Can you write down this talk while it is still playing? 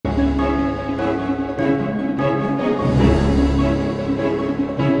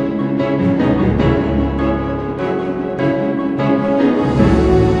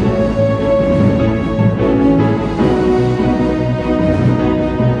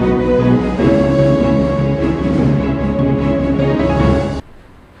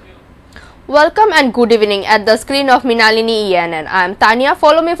Welcome and good evening. At the screen of Minalini ENN, I am Tanya.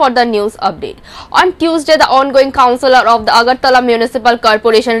 Follow me for the news update. On Tuesday, the ongoing councillor of the Agartala Municipal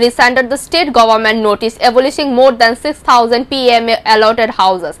Corporation rescinded the state government notice abolishing more than 6,000 PMA allotted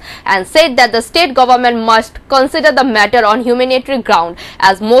houses and said that the state government must consider the matter on humanitarian ground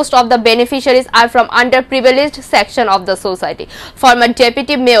as most of the beneficiaries are from underprivileged section of the society. Former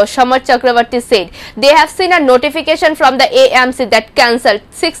Deputy Mayor Shamar Chakravarti said they have seen a notification from the AMC that cancelled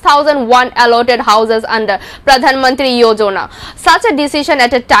 6,001 allotted houses under Pradhan Mantri Yojana. Such a decision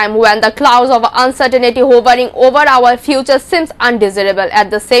at a time when the clouds of uncertainty hovering over our future seems undesirable. At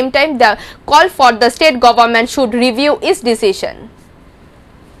the same time, the call for the state government should review its decision.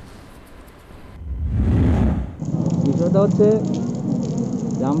 বিষয়টা হচ্ছে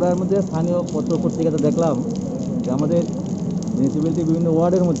যে আমরা এর মধ্যে স্থানীয় পত্রিকাতে দেখলাম যে আমাদের মিউনিসিপ্যালিটি বিভিন্ন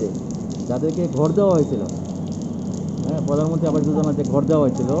ওয়ার্ডের মধ্যে যাদেরকে ঘর দেওয়া হয়েছিল, প্রধানমন্ত্রী আবাস যোজনার যে ঘর দেওয়া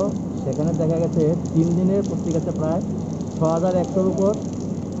হয়েছিল, সেখানে দেখা গেছে 3 দিনের পত্রিকাতে প্রায় 6,100-র উপর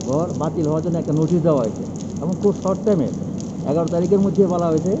ঘর বাতিল হওয়ার জন্য একটা নোটিশ দেওয়া হয়েছে এবং খুব শর্ট টাইমে 11 তারিখের মধ্যে বলা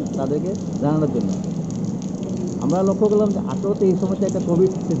হয়েছে তাদেরকে জানানোর জন্য। আমরা লক্ষ্য করলাম যে 18তে এই সময়টা একটা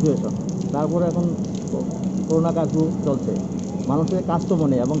কোভিড সিচুয়েশন, তারপরে এখন করোনা কার্ফিউ চলছে, মানুষের কাজকর্ম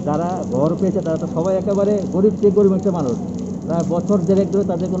নেই এবং যারা ঘর পেয়েছে তারা তো সবাই একেবারে গরিব থেকে গরিব একটা মানুষ, তারা বছর দেড়েক ধরে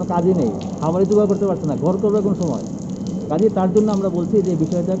তাদের কোনো কাজই নেই, খাবারই জোগাড় করতে পারছে না, ঘর করবে কোন সময়। কাজে তার জন্য আমরা বলছি যে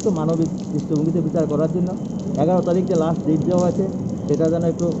বিষয়টা একটু মানবিক দৃষ্টিভঙ্গিতে বিচার করার জন্য 11 তারিখ যে লাস্ট ডেট দেওয়া আছে সেটা যেন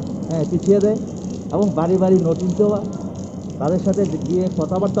একটু পিছিয়ে দেয় এবং বাড়ি বাড়ি নোটিশ দেওয়া, তাদের সাথে গিয়ে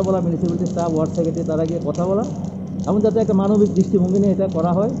কথাবার্তা বলা, মিউনিসিপ্যালিটি স্টাফ, ওয়ার্ড সেক্রেটারি তারা গিয়ে কথা বলা এবং যাতে একটা মানবিক দৃষ্টিভঙ্গি নিয়ে এটা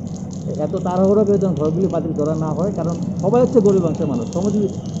করা হয়। এত তাড়াহুড়ো করে যেন ঘরগুলি বাতিল করা না হয়, কারণ সবাই হচ্ছে গরিব অংশের মানুষ, শ্রমজীবী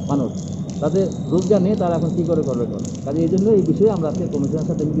মানুষ, তাদের রোজগার নেই, তারা এখন কী করে করবে। কাজে এই জন্য এই বিষয়ে আমরা আজকে কমিশনের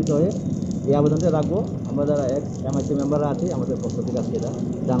সাথে মিলিত হয়ে এই আবেদনটা রাখবো। আমরা যারা এমআইসি মেম্বাররা আছি আমাদের পক্ষ থেকে আজকে এটা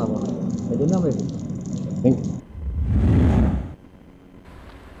জানাবো, এই জন্য আমরা এসেছি। Thank you.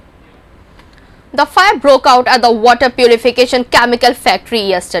 The fire broke out at the water purification chemical factory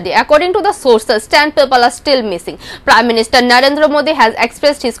yesterday. According to the sources, 10 people are still missing. Prime Minister Narendra Modi has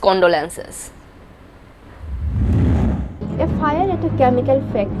expressed his condolences. A fire at a chemical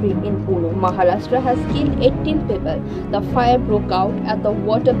factory in Pune, Maharashtra has killed 18 people. The fire broke out at the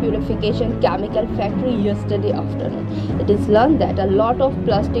water purification chemical factory yesterday afternoon. It is learned that a lot of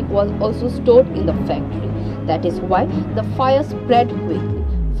plastic was also stored in the factory. That is why the fire spread quickly.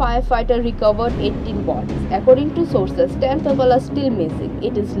 Firefighter recovered 18 bodies. According to sources, 10 people are still missing.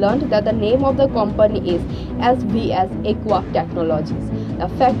 It is learned that the name of the company is SVS Aqua Technologies. The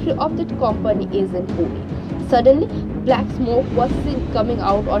factory of that company is in Pune. Suddenly, black smoke was seen coming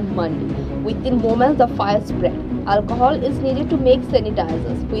out on Monday. Within moments, the fire spread. Alcohol is needed to make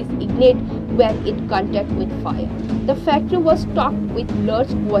sanitizers, which ignite when in contact with fire. The factory was stocked with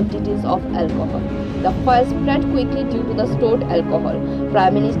large quantities of alcohol. The fire spread quickly due to the stored alcohol.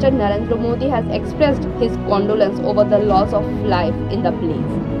 Prime Minister Narendra Modi has expressed his condolence over the loss of life in the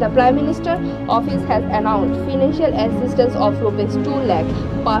blaze. The Prime Minister office has announced financial assistance of Rs 2 lakh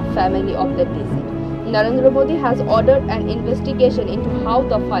per family of the deceased. Narendra Modi has ordered an investigation into how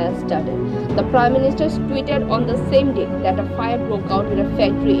the fire started. The Prime Minister tweeted on the same day that a fire broke out in a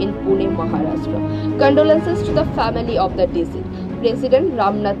factory in Pune, Maharashtra. Condolences to the family of the deceased. President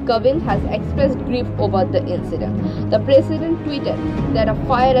Ramnath Kovind has expressed grief over the incident. The President tweeted that a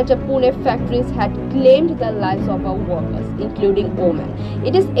fire at a Pune factories had claimed the lives of our workers, including women.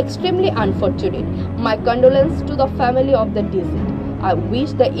 It is extremely unfortunate. My condolences to the family of the deceased. I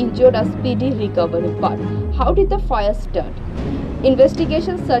wish the injured a speedy recovery. But how did the fire start?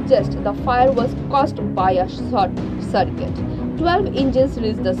 Investigations suggest the fire was caused by a short circuit. 12 engines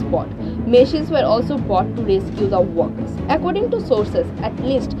reached the spot. Machines were also brought to rescue the workers. According to sources, at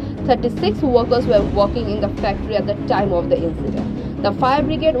least 36 workers were working in the factory at the time of the incident. The fire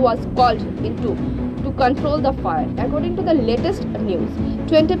brigade was called into to control the fire. According to the latest news,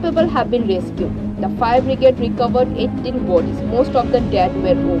 20 people have been rescued. The fire brigade recovered 18 bodies. Most of the dead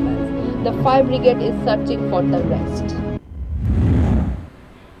were women. The fire brigade is searching for the rest.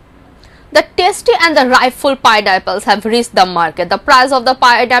 The tasty and the ripe pineapples have reached the market. The price of the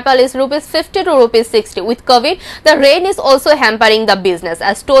pineapple is ₹50 to ₹60. With COVID, the rain is also hampering the business,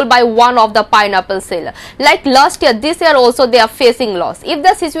 as told by one of the pineapple seller. Like last year, this year also they are facing loss. If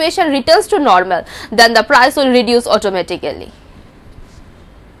the situation returns to normal, then the price will reduce automatically.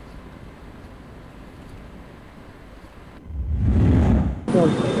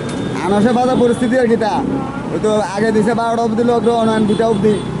 আনাসে বাজার পরিস্থিতি আর কি তা ওই তো আগে দিছে 12টা অবধি লোক অনলাইন 2টা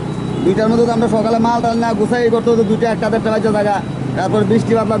অবধি 2টার মধ্যে তো আমরা সকালে মাল টাল না গুছাই করতে হতো 2টা 1টা 1টা বাজে জায়গা তারপর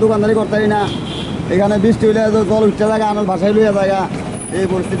বৃষ্টি বাদলা দোকানদারি করতে পারি না এখানে বৃষ্টি হইলে জল উঠতে জায়গা আমার বাসায় লইয়া জায়গা এই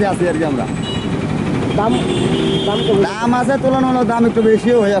পরিস্থিতি আছি আর কি আমরা। দাম দাম দাম আছে তুলনামূলক দাম একটু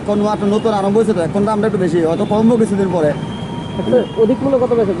বেশিও হয়, এখন একটা নতুন আরম্ভ হয়েছে তো এখন দামটা একটু বেশি, হয়তো কমবো কিছুদিন পরে। অধিক মূল্য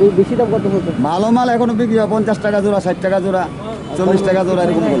কত পেয়েছে, বেশি দাম কত হচ্ছে? ভালো মাল এখনো বিক্রি হয় 50 টাকা জোড়া, 60 টাকা জোড়া, 40 টাকা জোড়া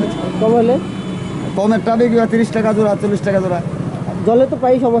এরকম বলেছে। কম হলে কমেরটা বিক্রি হয় 30 টাকা জোড়া, 40 টাকা জোড়া। জলে তো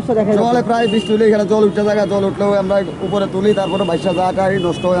প্রায় সমস্যা দেখা যায়। জলে প্রায় বৃষ্টি হলে এখানে জল উঠতে জায়গা, জল উঠলেও আমরা উপরে তুলি, তারপরে বাইশা জায়গাটাই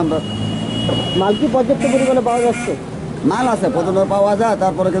নষ্ট হয়। আমরা মাল কি পর্যাপ্ত পরিমাণে পাওয়া যাচ্ছে? মাল আছে প্রথমে পাওয়া যায়,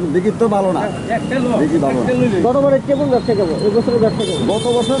 তারপরে কিন্তু বিক্রি তো ভালো না, বিক্রি ভালো না। গতবারে কেমন ব্যবসা কেমন, এবছরের ব্যবসা কেমন? গত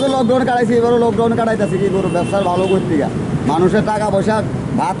বছর তো লকডাউন কাটাইছি, এবারও লকডাউন কাটাইতেছি, কি করবো ব্যবসার ভালো করতে গা মানুষের টাকা পয়সা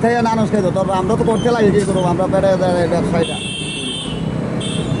ভাত খেয়ে মানুষ খেয়ে, তবে আমরা তো করতে লাগে, কি করবো আমরা পেটে ব্যবসায়টা।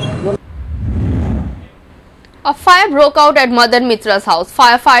 A fire broke out at Madan Mitra's house.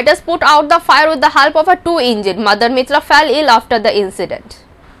 Firefighters put out the fire with the help of a 2-engine. Madan Mitra fell ill after the incident.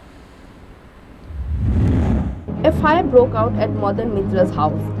 A fire broke out at Madan Mitra's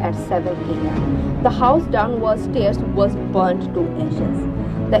house at 7 a.m. The house downstairs was burnt to ashes.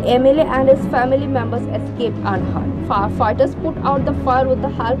 The MLA and his family members escaped unhurt. Firefighters put out the fire with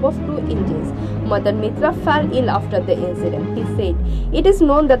the help of 2 engines. Madan Mitra fell ill after the incident. He said, "It is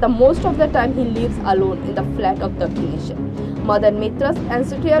known that the most of the time he lives alone in the flat of the nation. Madan Mitra's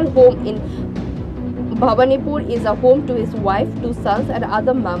ancestral home in Bhavanipur is a home to his wife, 2 sons and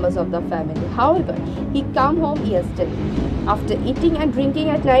other members of the family. However, he came home yesterday. After eating and drinking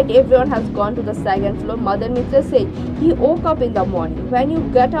at night, everyone has gone to the second floor." Madan Mitra said he woke up in the morning. When you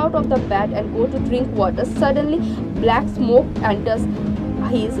get out of the bed and go to drink water, suddenly black smoke enters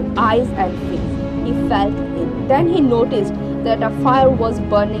his eyes and face. He felt ill. Then he noticed that a fire was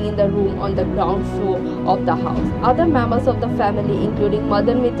burning in the room on the ground floor of the house. Other members of the family, including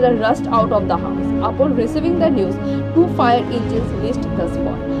Madan Mitra, rushed out of the house. Upon receiving the news, 2 fire engines reached the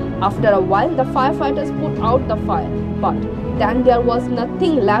spot. After a while, the firefighters put out the fire, but then there was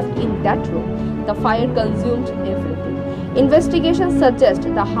nothing left in that room. The fire consumed everything. Investigations suggest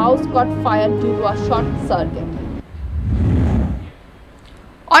the house caught fire due to a short circuit.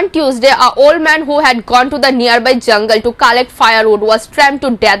 On Tuesday, an old man who had gone to the nearby jungle to collect firewood was trampled to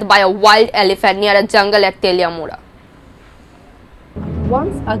death by a wild elephant near a jungle at Teliamura.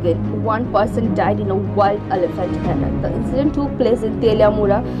 Once again, one person died in a wild elephant attack. The incident took place in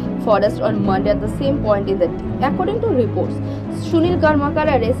Teliamura forest on Monday at the same point in the day. According to reports, Sunil Karmakar,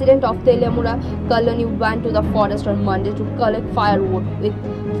 a resident of Teliamura colony, went to the forest on Monday to collect firewood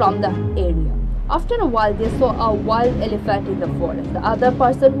from the area. After a while, they saw a wild elephant in the forest. The other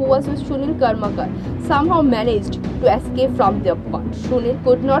person, who was with Sunil Karmakar, somehow managed to escape from their path. Sunil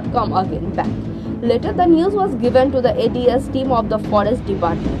could not come again back. Later, the news was given to the ADS team of the forest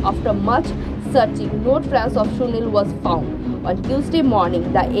department. After much searching, no trace of Sunil was found. On Tuesday morning,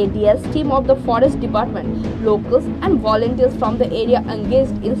 the ADS team of the forest department, locals and volunteers from the area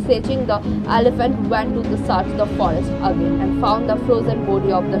engaged in searching the elephant went to search the forest again and found the frozen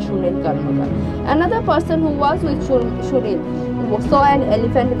body of the Sunil Karmakar. Another person who was with Sunil saw an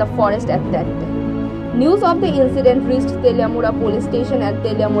elephant in the forest at that time. News of the incident reached Teliamura police station and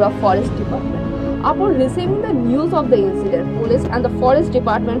Teliamura forest department. Upon receiving the news of the incident, police and the forest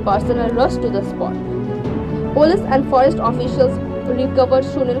department personnel rushed to the spot. Police and forest officials recovered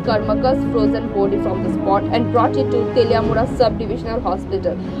Sunil Karmakar's frozen body from the spot and brought it to Teliamura Subdivisional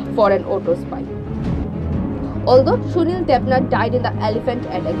Hospital for an autopsy. Although Sunil Debnath died in the elephant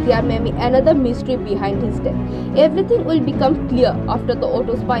attack, there may be another mystery behind his death. Everything will become clear after the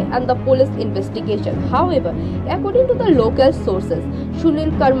autopsy and the police investigation. However, according to the local sources,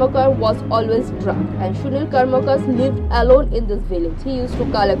 Sunil Karmakar was always drunk and Sunil Karmakar lived alone in this village. He used to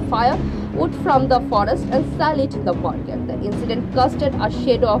collect firewood from the forest and sell it in the market. The incident casted a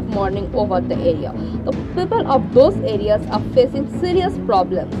shadow of mourning over the area. The people of those areas are facing serious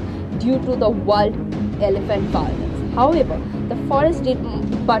problems due to the wild elephant violence. However, the forest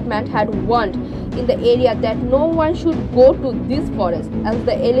department had warned in the area that no one should go to this forest as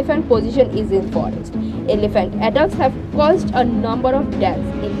the elephant position is in forest. Elephant attacks have caused a number of deaths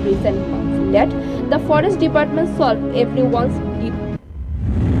in recent months. Let the forest department solve everyone's deep.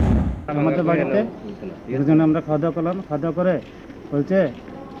 আমাদের বাড়িতে দুজনে আমরা খাওয়া দাওয়া করলাম, খাওয়া দাওয়া করে বলছে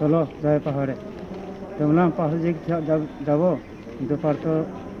চলো যাই পাহাড়ে। তো বললাম পাহাড়ে যে যাবো, কিন্তু পাহাড় তো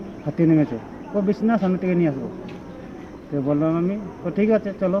হাতি নেমেছে, ও বেশি না সামনে থেকে নিয়ে আসবো। তো বললাম আমি, তো ঠিক আছে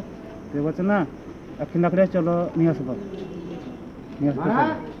চলো। তো বলছে না একদিন রাখলে চলো নিয়ে আসবো, নিয়ে আসতে চলো।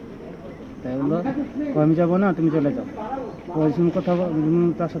 তাই বললো আমি যাবো না, তুমি চলে যাও। তো ওই সময়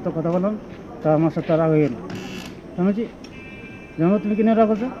তার সাথে কথা বললাম, তা আমার সাথে তারা হয়ে গেল। আমি বলছি জানো তুমি কিনে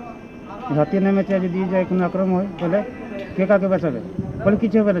রাখছো, হাতি নেমেছে, যদি যায় কোনো আক্রমণ হয় বলে কে কাকে বাঁচাবে, বলে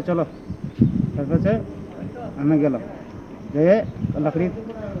কিছু হবে না চলো। তারপরে আমি গেলাম, যেয়ে লাকড়ি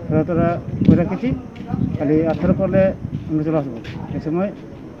তোরা করে রেখেছি, খালি 18 পড়লে আমরা চলে আসবো। এ সময়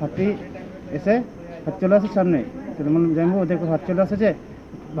হাতি এসে হাত চলে আসে সামনে, মানে জানবো ওদের হাত চলে আসেছে,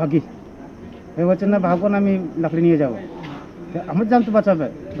 ভাগি। এ বলছে না ভাগবো না, আমি লাকড়ি নিয়ে যাবো। আমার জান তো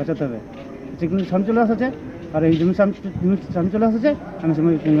বাঁচাতে হবে। যেগুলো সামনে চলে আসছে আর এই জমি সামনে চলে আসছে, আমি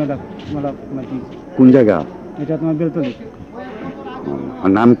সময় মালা দিয়েছি। কোন জায়গা এটা তোমার বেলতলি। আর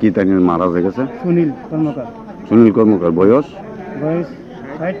নাম কি তাই মারা হয়ে গেছে? সুনীল কর্মকার। সুনীল কর্মকার। বয়স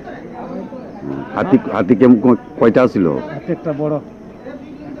 60। হাতি কয়টা ছিল? হাতি একটা বড়।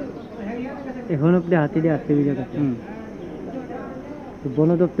 এখন আপনি হাতি দিয়ে আসতে জায়গা বন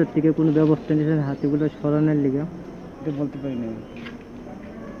দপ্তর থেকে কোনো ব্যবস্থা নিয়েছেন হাতিগুলো সরানোর লিগে? এটা বলতে পারি না।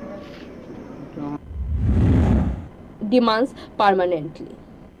 Demands permanently.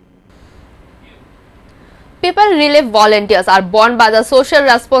 People relief volunteers are borne by the social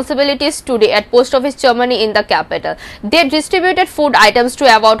responsibilities today at Post Office Germany in the capital. They distributed food items to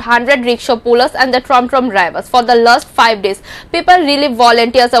about 100 rickshaw pullers and the trom-trom drivers. For the last 5 days, people relief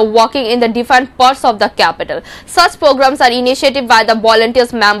volunteers are working in the different parts of the capital. Such programs are initiated by the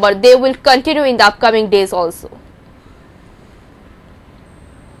volunteers member. They will continue in the upcoming days also.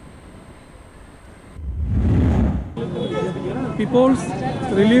 People's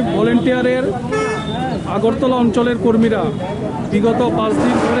relief ভলেন্টিয়ারের Agartala অঞ্চলের কর্মীরা বিগত 5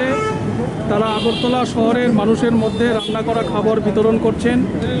 দিন ধরে তারা আগরতলা শহরের মানুষের মধ্যে রান্না করা খাবার বিতরণ করছেন।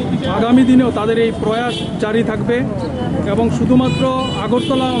 আগামী দিনেও তাদের এই প্রয়াস জারি থাকবে এবং শুধুমাত্র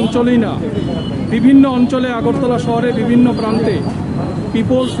আগরতলা অঞ্চলেই না, বিভিন্ন অঞ্চলে আগরতলা শহরের বিভিন্ন প্রান্তে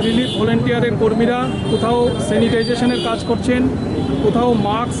পিপলস রিলিফ ভলেন্টিয়ারের কর্মীরা কোথাও স্যানিটাইজেশনের কাজ করছেন, কোথাও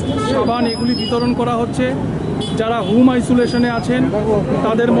মাস্ক, সাবান এগুলি বিতরণ করা হচ্ছে। যারা হোম আইসোলেশনে আছেন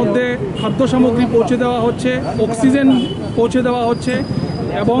তাদের মধ্যে খাদ্য সামগ্রী পৌঁছে দেওয়া হচ্ছে, অক্সিজেন পৌঁছে দেওয়া হচ্ছে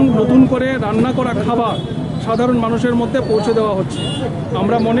এবং নতুন করে রান্না করা খাবার সাধারণ মানুষের মধ্যে পৌঁছে দেওয়া হচ্ছে।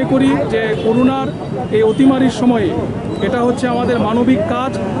 আমরা মনে করি যে করোনার এই অতিমারির সময়ে এটা হচ্ছে আমাদের মানবিক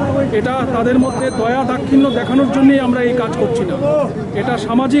কাজ। এটা তাদের মধ্যে দয়া দাক্ষিণ্য দেখানোর জন্যই আমরা এই কাজ করছি না, এটা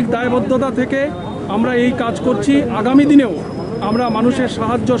সামাজিক দায়বদ্ধতা থেকে আমরা এই কাজ করছি। আগামী দিনেও আমরা মানুষের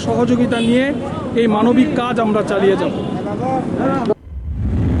সাহায্য সহযোগিতা নিয়ে এই মানবিক কাজ আমরা চালিয়ে যাব।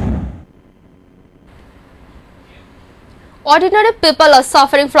 Ordinary people are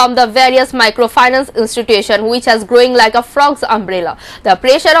suffering from the various microfinance institution which has growing like a frog's umbrella. The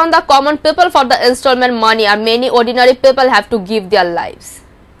pressure on the common people for the installment money and many ordinary people have to give their lives.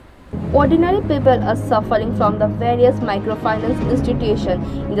 Ordinary people are suffering from the various microfinance institution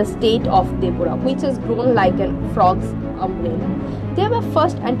in the state of Tripura which has grown like a frog's umbrella. They were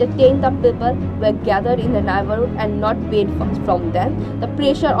first entertained, the people were gathered in the neighborhood and not paid from them. The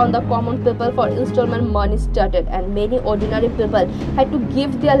pressure on the common people for installment money started and many ordinary people had to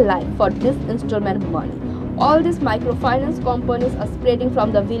give their life for this installment money. All these microfinance companies are spreading from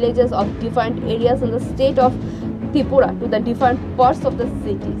the villages of different areas in the state of Tripura to the different parts of the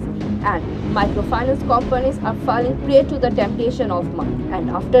cities, and microfinance companies are falling prey to the temptation of money, and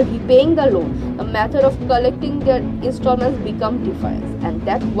after repaying the loan the method of collecting their installments become different, and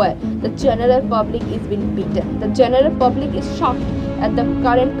that's where the general public is being beaten. The general public is shocked at the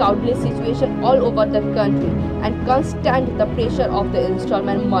current cowardly situation all over the country and can't stand the pressure of the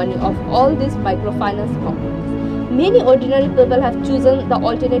installment money of all these microfinance companies. Many ordinary people have chosen the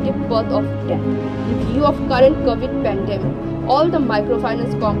alternative path of death. In view of current COVID pandemic, all the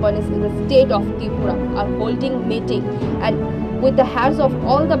microfinance companies in the state of Tripura are holding meeting and with the heads of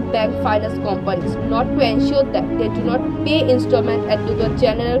all the bank finance companies not to ensure that they do not pay installment to the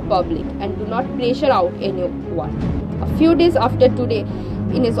general public and do not pressure out anyone. A few days after today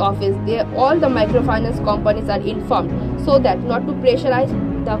in his office, all the microfinance companies are informed so that not to pressurize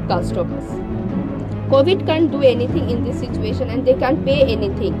the customers. COVID can't do anything in this situation and they can't pay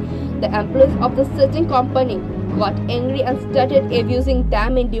anything. The employees of the certain company got angry and started abusing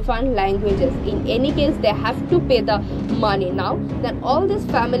them in different languages. In any case, they have to pay the money now. Then all these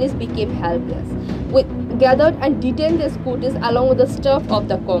families became helpless. We gathered and detained the scooters along with the staff of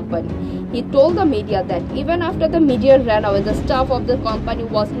the company. He told the media that even after the media ran away, the staff of the company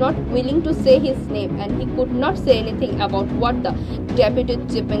was not willing to say his name and he could not say anything about what the deputy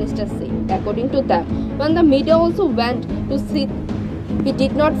chief minister said. According to them, when the media also went to see, he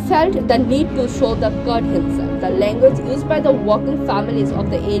did not felt the need to show the God himself. The language used by the working families of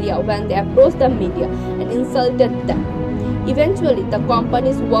the area when they approached the media and insulted them. Eventually, the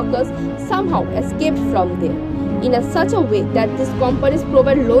company's workers somehow escaped from there in such a way that these companies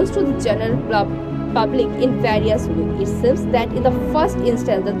provide loans to the general public in various ways. It seems that in the first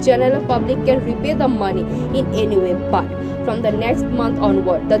instance, the general public can repay the money in any way, but from the next month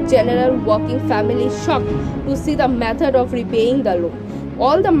onward, the general working family is shocked to see the method of repaying the loan.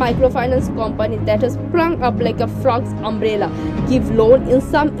 All the microfinance companies that has sprung up like a frog's umbrella give loan in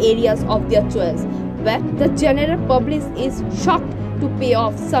some areas of their choice, where the general public is shocked to pay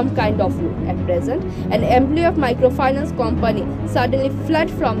off some kind of loan. At present, an employee of microfinance company suddenly fled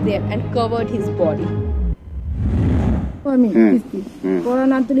from there and covered his body. আমি কিস্তি করা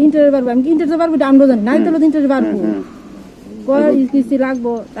না তুলে interest পারবো আমি interest পারবো এটা আমরা জানি নাই তাহলে ইন্টারেস্ট পারবো করা কিস্তি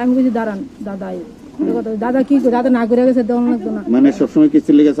লাগবো আমি কিছু দাঁড়ান দাদা কি দাদা না করে গেছে দেওয়া লাগতো না মানে সবসময়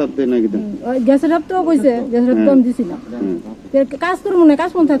কিস্তির লেগে চাপতে নাকি গ্যাসের সপ্তাহ কইছে গ্যাসের সপ্তাহ আমি দিছি না কাজ করবো না কাজ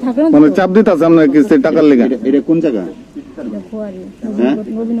কোনটা থাকে না মানে চাপ দিতাছে আমরা কিস্তি টাকার লেগে এটা কোন জায়গা খোয়ারি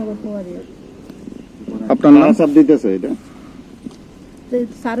নবীনগর খোয়ারি আপনার নাম চাপ দিতেছে এটা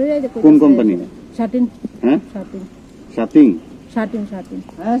সারই কোন কোম্পানি শাটিন হ্যাঁ শাটিন শাটিং শাটিন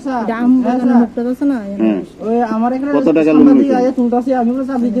হ্যাঁ স্যার দাম বাগানে মুক্ত আছে না ওই আমার এখানে কত টাকা লোন দিতে আয় তুলতাছি আমি বলে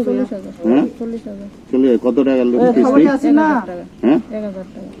চাপ দিতে 40000 চলে কত টাকা লোন কিস্তি খবর আছে না হ্যাঁ 1000 টাকা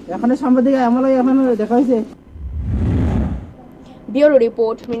এখানে সাংবাদিক আমরা এখানে দেখা হইছে Bureau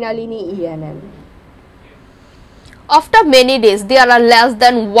Report, Mrinalini ENN. After many days, there are less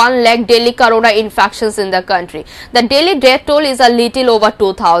than 1 lakh daily corona infections in the country. The daily death toll is a little over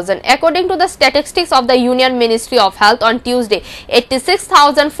 2,000. According to the statistics of the Union Ministry of Health on Tuesday,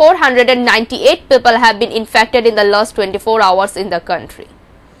 86,498 people have been infected in the last 24 hours in the country.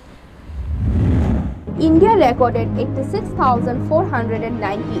 India recorded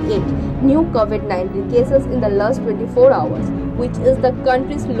 86,498 new COVID-19 cases in the last 24 hours, which is the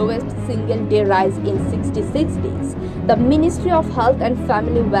country's lowest single-day rise in 66 days, the Ministry of Health and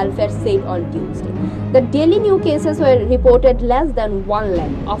Family Welfare said on Tuesday. The daily new cases were reported less than 1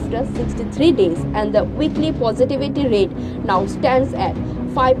 lakh after 63 days, and the weekly positivity rate now stands at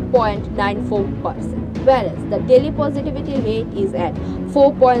 5.94%, whereas the daily positivity rate is at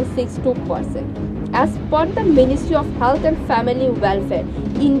 4.62%. As per the Ministry of Health and Family Welfare,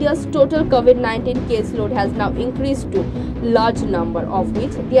 India's total COVID-19 caseload has now increased to large number, of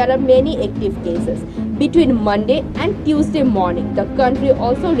which there are many active cases. Between Monday and Tuesday morning, the country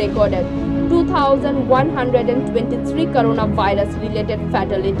also recorded 2,123 coronavirus-related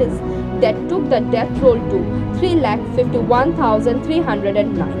fatalities that took the death toll to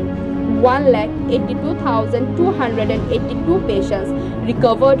 3,51,309. 1,82,282 patients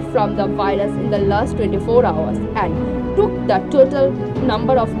recovered from the virus in the last 24 hours and took the total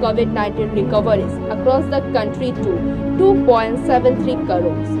number of COVID-19 recoveries across the country to 2.73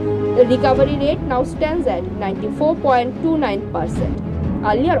 crores. The recovery rate now stands at 94.29%.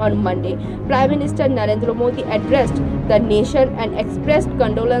 Earlier on Monday, Prime Minister Narendra Modi addressed the nation and expressed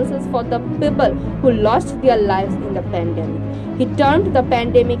condolences for the people who lost their lives in the pandemic. He termed the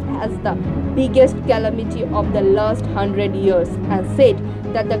pandemic as the biggest calamity of the last 100 years and said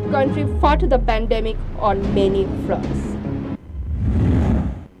that the country fought the pandemic on many fronts.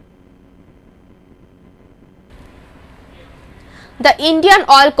 The Indian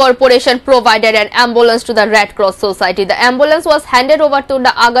Oil Corporation provided an ambulance to the Red Cross Society. The ambulance was handed over to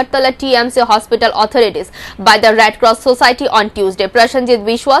the Agartala TMC Hospital authorities by the Red Cross Society on Tuesday. Prashanjit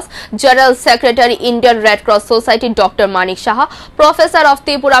Vishwas, General Secretary, Indian Red Cross Society, Dr. Manik Saha, Professor of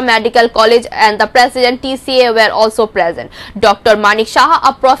Tripura Medical College and the President TCA were also present. Dr. Manik Saha,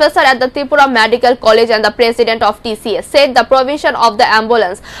 a professor at the Tripura Medical College and the President of TCA, said the provision of the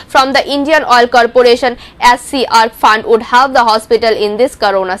ambulance from the Indian Oil Corporation SCR fund would help the hospital in this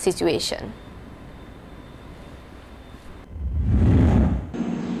corona situation.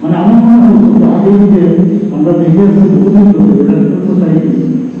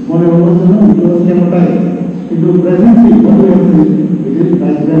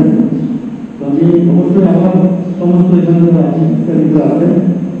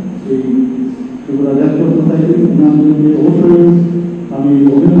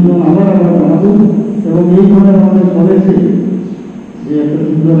 যে একটা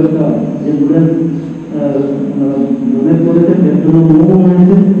সুন্দর একটা ambulance donate করেছে এর জন্য মনে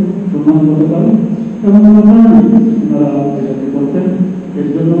হয়েছে সম্মান করতে পারেন এবং ওনারা এটাকে করতেন এর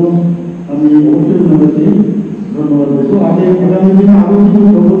জন্য আমি অবশ্যই ওনাদেরকে ধন্যবাদ দেবো আগে আগামী দিনে আরও কিছু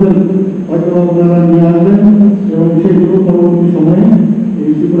প্রপোজাল হয়তো ওনারা নিয়ে আসবেন এবং সেগুলো পরবর্তী সময়ে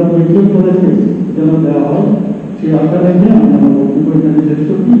এই ত্রিপুরা মেডিকেল কলেজে যেন দেওয়া হয় সেই আশা রেখে আমি আমার বক্তব্য এখানে শেষ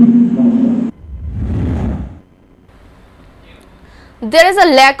করছি। নমস্কার। There is a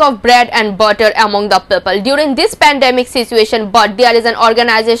lack of bread and butter among the people during this pandemic situation, but there is an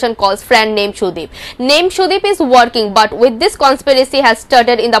organization called Friend named Shudip. Named Shudip is working, but with this conspiracy has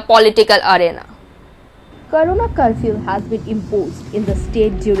started in the political arena. Corona curfew has been imposed in the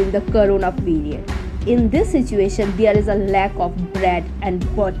state during the Corona period. In this situation, there is a lack of bread and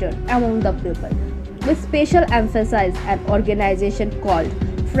butter among the people. With special emphasis, an organization called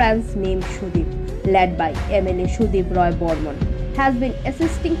Friends named Shudip, led by MLA Shudip Roy Borman, has been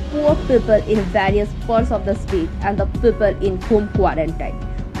assisting poor people in various parts of the state and the people in home quarantine.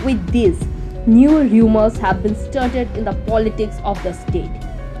 With this, new rumors have been started in the politics of the state.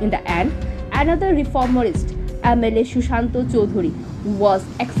 In the end, another reformist, MLA Shushanto Choudhury, was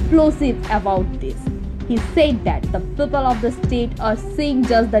explosive about this. He said that the people of the state are seeing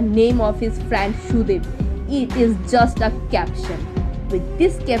just the name of his friend Shudip. It is just a caption. With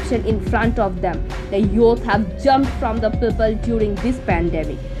this caption in front of them, the youth have jumped from the people during this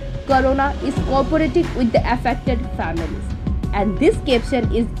pandemic. Corona is cooperating with the affected families, and this caption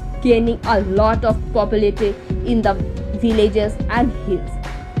is gaining a lot of popularity in the villages and hills,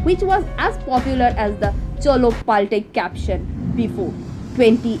 which was as popular as the Cholo Palte caption before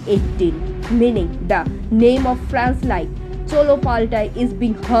 2018, meaning the name of friends like Cholo Palte is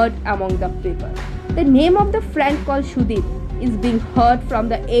being heard among the people. The name of the friend called Shudip is being heard from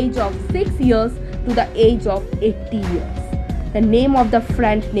the age of 6 years to the age of 80 years. The name of the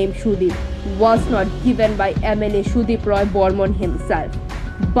friend named Shudip was not given by MLA Shudip Roy Borman himself,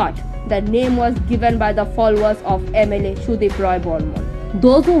 but the name was given by the followers of MLA Shudip Roy Borman.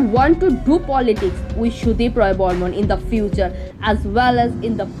 Those who want to do politics with Shudip Roy Borman in the future as well as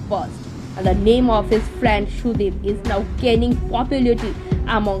in the past. And the name of his friend Shudip is now gaining popularity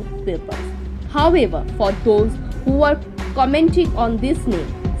among people. However, for those who are commenting on this name,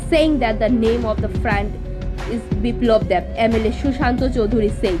 saying that the name of the friend is Biplab Dev, MLA Shushanto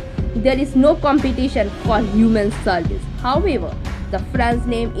Choudhury said there is no competition for human service. However, the friend's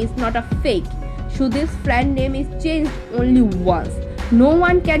name is not a fake. Shudip's friend name is changed only once. No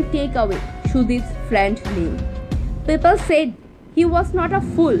one can take away Shudip's friend name. People said he was not a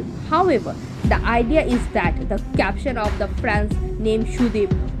fool. However, the idea is that the caption of the friend's name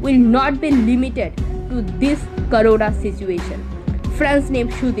Shudip will not be limited to this Corona situation. Friends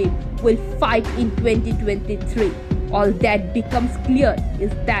named Shudip will fight in 2023. All that becomes clear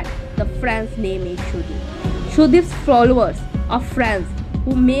is that the friend's name is Shudip. Shudip's followers are friends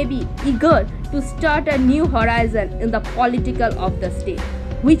who may be eager to start a new horizon in the political of the state,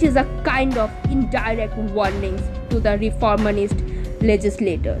 which is a kind of indirect warnings to the reformist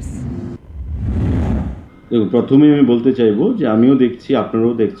legislators. প্রথমে আমি বলতে চাইবো যে আমিও দেখছি,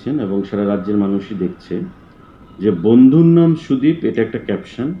 আপনারাও দেখছেন এবং সারা রাজ্যের মানুষই দেখছে যে বন্ধুর নাম সুদীপ, এটা একটা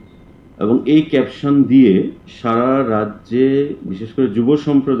ক্যাপশন, এবং এই ক্যাপশন দিয়ে সারা রাজ্যে বিশেষ করে যুব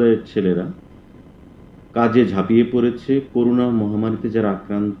সম্প্রদায়ের ছেলেরা কাজে ঝাঁপিয়ে পড়েছে করোনা মহামারীতে যারা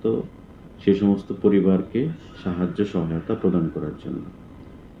আক্রান্ত সে সমস্ত পরিবারকে সাহায্য সহায়তা প্রদান করার জন্য।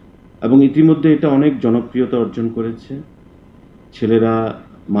 এবং ইতিমধ্যে এটা অনেক জনপ্রিয়তা অর্জন করেছে। ছেলেরা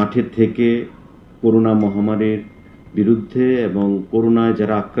মাঠে থেকে করোনা মহামারীর বিরুদ্ধে এবং করোনায়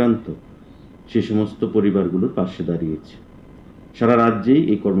যারা আক্রান্ত সে সমস্ত পরিবারগুলোর পাশে দাঁড়িয়েছে। সারা রাজ্যেই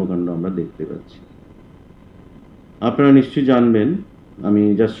এই কর্মকাণ্ড আমরা দেখতে পাচ্ছি। আপনারা নিশ্চয়ই জানবেন, আমি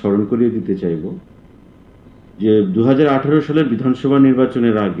জাস্ট স্মরণ করিয়ে দিতে চাইব যে 2018 সালের বিধানসভা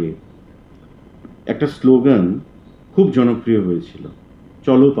নির্বাচনের আগে একটা স্লোগান খুব জনপ্রিয় হয়েছিল,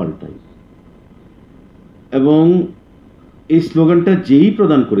 চলো পাল্টাই। এবং এই স্লোগানটা যেই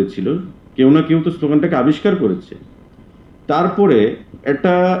প্রদান করেছিল, কেউ না কেউ তো স্লোগানটাকে আবিষ্কার করেছে। তারপরে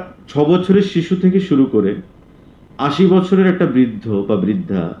একটা 6 বছরের শিশু থেকে শুরু করে 80 বছরের একটা বৃদ্ধ বা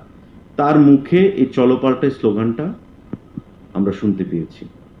বৃদ্ধা, তার মুখে এই চলো পাল্টাই স্লোগানটা আমরা শুনতে পেয়েছি।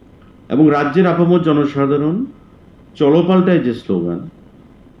 এবং রাজ্যের আপামর জনসাধারণ চলো পাল্টায় যে স্লোগান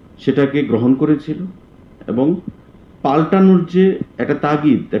সেটাকে গ্রহণ করেছিল এবং পাল্টানোর যে একটা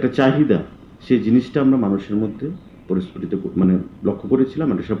তাগিদ, একটা চাহিদা, সেই জিনিসটা আমরা মানুষের মধ্যে পরিস্ফুটিত লক্ষ্য করেছিলাম,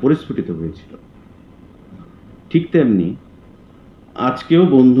 এটা সেটা পরিস্ফুটিত হয়েছিল। ঠিক তেমনি আজকেও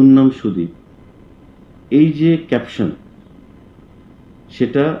বন্ধুর নাম সুদীপ, এই যে ক্যাপশন,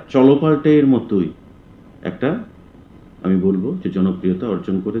 সেটা চলো পাল্টাইয়ের মতোই একটা, আমি বলবো যে জনপ্রিয়তা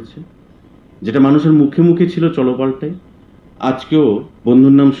অর্জন করেছে। যেটা মানুষের মুখে মুখে ছিল চলো পাল্টাই, আজকেও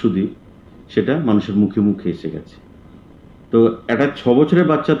বন্ধুর নাম সুদীপ সেটা মানুষের মুখে মুখে এসে গেছে। তো একটা 6 বছরের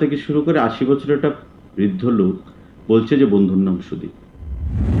বাচ্চা থেকে শুরু করে 80 বছরের একটা বৃদ্ধ লোক বলছে যে বন্ধুর নাম Sudip.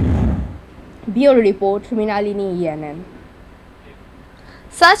 Bureau Report, Minalini ENN.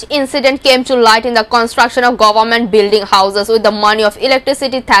 Such incident came to light in the construction of government building houses with the money of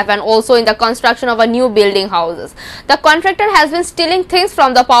electricity theft and also in the construction of a new building houses. The contractor has been stealing things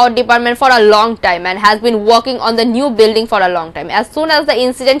from the power department for a long time and has been working on the new building for a long time. As soon as the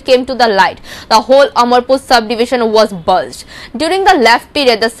incident came to the light, the whole Amarpur subdivision was buzzed. During the left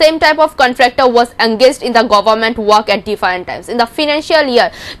period, the same type of contractor was engaged in the government work at different times. In the financial year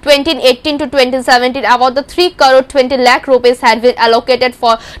 2018 to 2017, about the 3 crore 20 lakh rupees had been allocated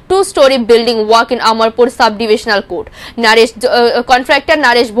for two-story building work in Amarpur subdivisional court. Contractor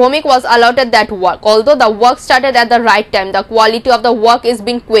Naresh Bhomik was allotted that work. Although the work started at the right time, the quality of the work is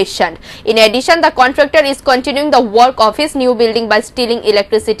being questioned. In addition, the contractor is continuing the work of his new building by stealing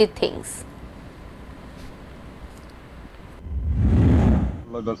electricity things.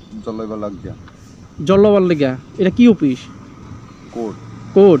 জলবার লেগা এটা কি office? Code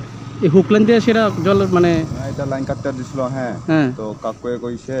code এই হুকলাইন দিয়ে সেটা জল মানে এটা line কাটতে দিছিল। হ্যাঁ হ্যাঁ, তো কাকুয়ে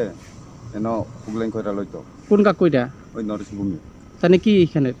কইছে এন হুকলাইন কইরা লইতো। কোন কাকুইটা? ওই নরেশ ভূমি তানে কি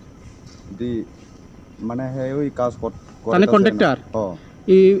এখানে দি মানে হে ওই কাজ করে তানে কন্ট্রাক্টর। হ্যাঁ,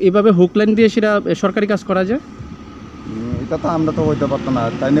 এইভাবে হুকলাইন দিয়ে সেটা সরকারি কাজ করা যায়? এটা তো আমরা তো হইতে পারতো না,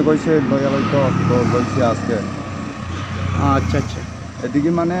 তাইনে কইছে লইয়া লইতো, তো বলছি আজকে। আচ্ছা আচ্ছা,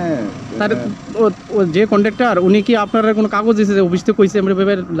 এদিকে মানে তার যে কন্ট্রাক্টর উনি কি আপনারা কোনো কাগজ দিয়েছে যে অফিস থেকে কইছে আমরা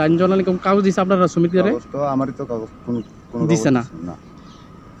এভাবে লাইন জ্বালানি কোনো কাগজ দিয়েছে আপনারা শ্রমিকদের? তো আমারই তো কাগজ কোনো দিছে না।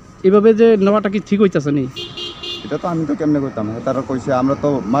 এভাবে যে নেওয়াটা কি ঠিক হইতাছে নি? এটা তো আমি তো কেমনে কইতাম, তারা কইছে আমরা তো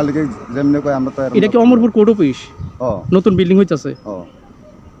মালিকের যেমনে কই আমরা তো। এটা কি অমরপুর কোর্ট অফিস? নতুন বিল্ডিং হইতাছে।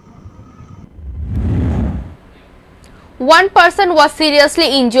 One person was seriously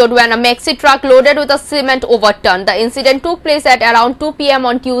injured when a maxi truck loaded with a cement overturned. The incident took place at around 2 p.m.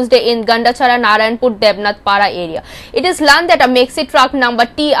 on Tuesday in Gandachara Narayanpur Devnath Para area. It is learned that a maxi truck number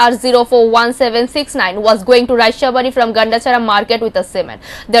TR041769 was going to Raishabari from Gandachara market with a cement.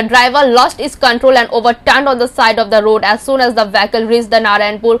 The driver lost his control and overturned on the side of the road as soon as the vehicle reached the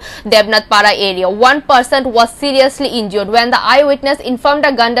Narayanpur Devnath Para area. One person was seriously injured. When the eyewitness informed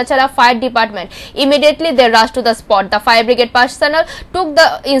the Gandachara fire department, immediately they rushed to the spot. The fire brigade personnel took the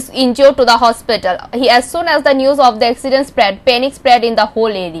injured to the hospital. As soon as the news of the accident spread, panic spread in the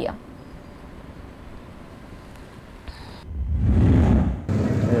whole area.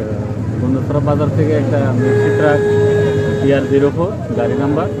 বন্ধুসরা বাজার থেকে একটা mixie truck TR04 গাড়ি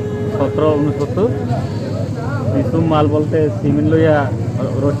number 1769 কিছু মাল বলতে cement লইয়া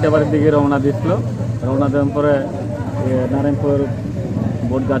রোডটাবাড়ির দিকে রওনা দিছিল। রওনা দেওয়ার পরে নারায়ণপুর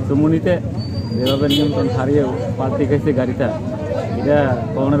বোট গাছমুনিতে যেভাবে নিয়ন্ত্রণ হারিয়ে পাল্টি খাইছে গাড়িটা, এটা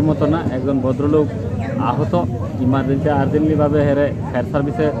কখনের মতো না। একজন ভদ্রলোক আহত, ইমার্জেন্সি আর্জেন্টলিভাবে হেরে ফায়ার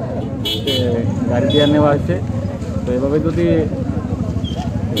সার্ভিসে গাড়ি দিয়ে নেওয়া হয়েছে। তো এভাবে যদি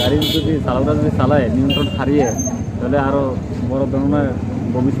গাড়ি চালকরা যদি চালায় নিয়ন্ত্রণ হারিয়ে, তাহলে আরও বড় ধরনের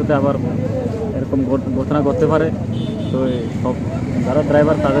ভবিষ্যতে আবার এরকম ঘটনা ঘটতে পারে। তো সব যারা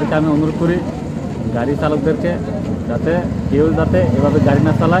ড্রাইভার তাদেরকে আমি অনুরোধ করি, গাড়ি চালকদেরকে যাতে কেউ যাতে এভাবে গাড়ি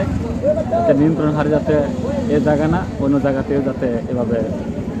না চালায়, যাতে নিয়ন্ত্রণ হারিয়ে যাতে এ জায়গা না অন্য জায়গাতেও যাতে এভাবে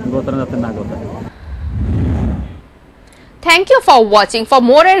ঘটনা যাতে না ঘটে। Thank you for watching. For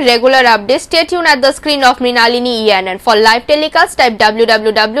more and regular updates, stay tuned at the screen of Mrinalini ENN. For live telecast, type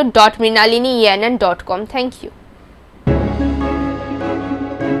www.mrinalinienn.com. Thank you.